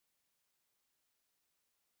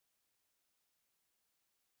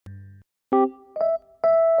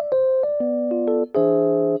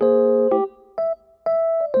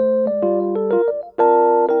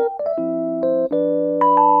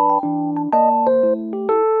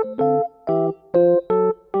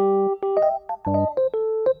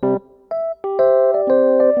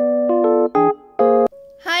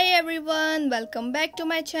welcome back to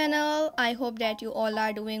my channel. I hope that you all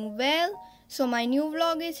are doing well. So my new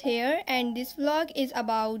vlog is here and this vlog is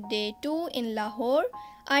about day 2 in Lahore.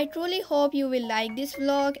 I truly hope you will like this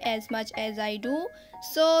vlog as much as I do.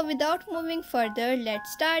 So without moving further,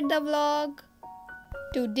 let's start the vlog.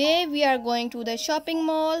 Today we are going to the shopping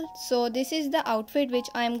mall. So this is the outfit which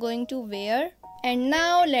I am going to wear. And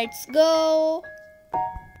now let's go.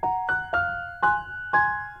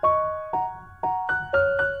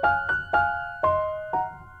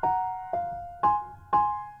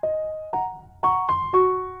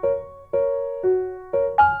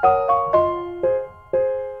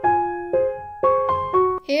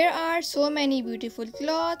 Here are so many beautiful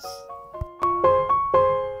clothes.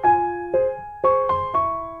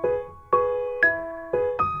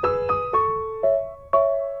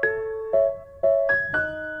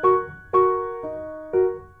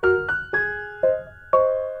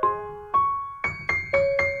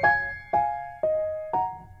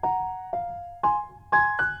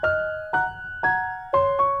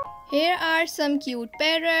 Here are some cute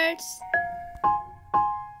parrots.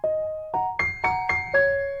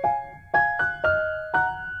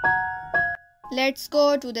 Let's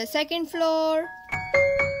go to the second floor.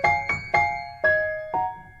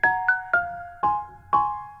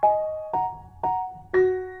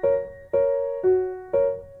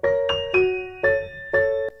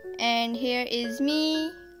 And here is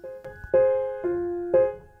me.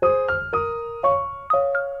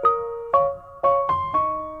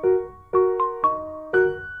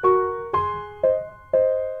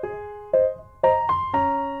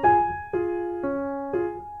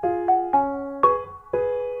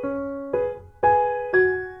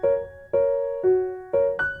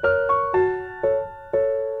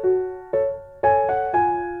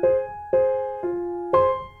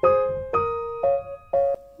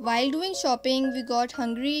 While doing shopping, we got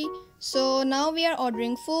hungry, so now we are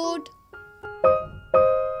ordering food.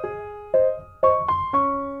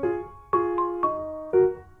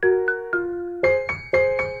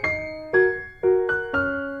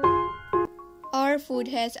 Our food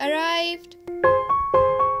has arrived.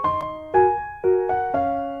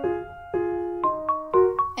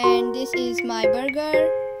 And this is my burger.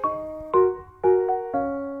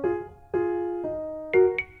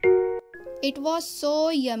 It was so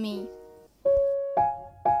yummy.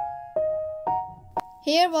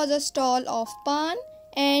 Here was a stall of pan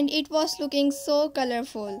and it was looking so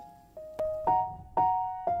colorful.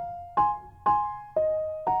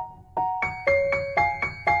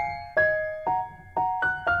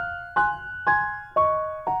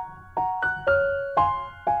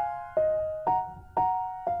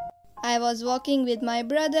 I was walking with my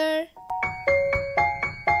brother.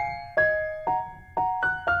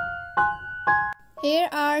 Here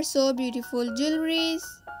are so beautiful jewelries.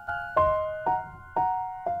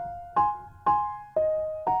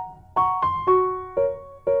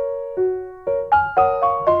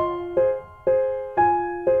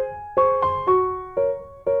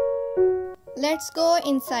 Let's go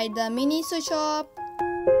inside the mini shop.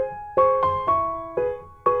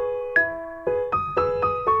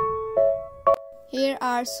 Here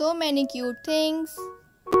are so many cute things.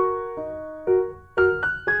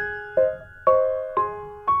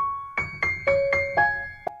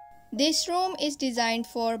 This room is designed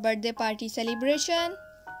for birthday party celebration.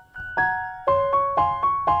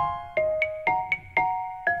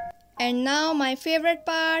 And now my favorite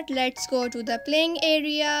part, let's go to the playing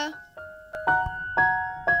area.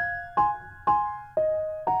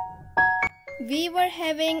 We were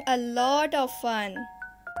having a lot of fun.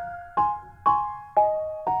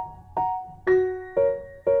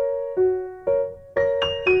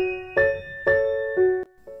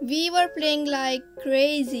 We were playing like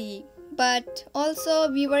crazy, but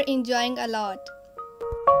also we were enjoying a lot.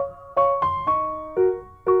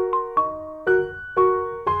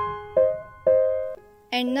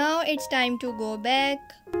 And now it's time to go back.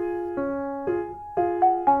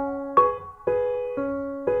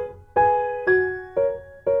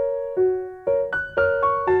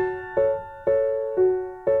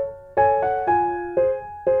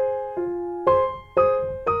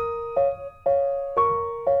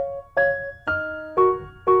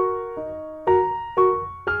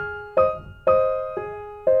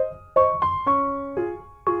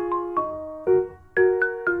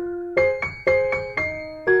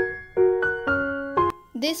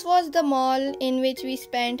 This was the mall in which we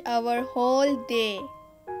spent our whole day.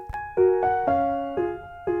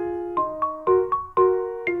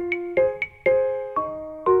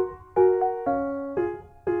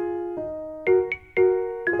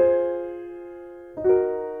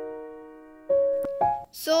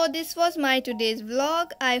 So this was my today's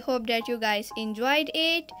vlog. I hope that you guys enjoyed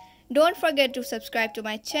it. Don't forget to subscribe to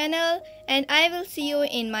my channel and I will see you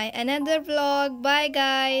in my another vlog. Bye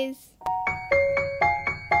guys.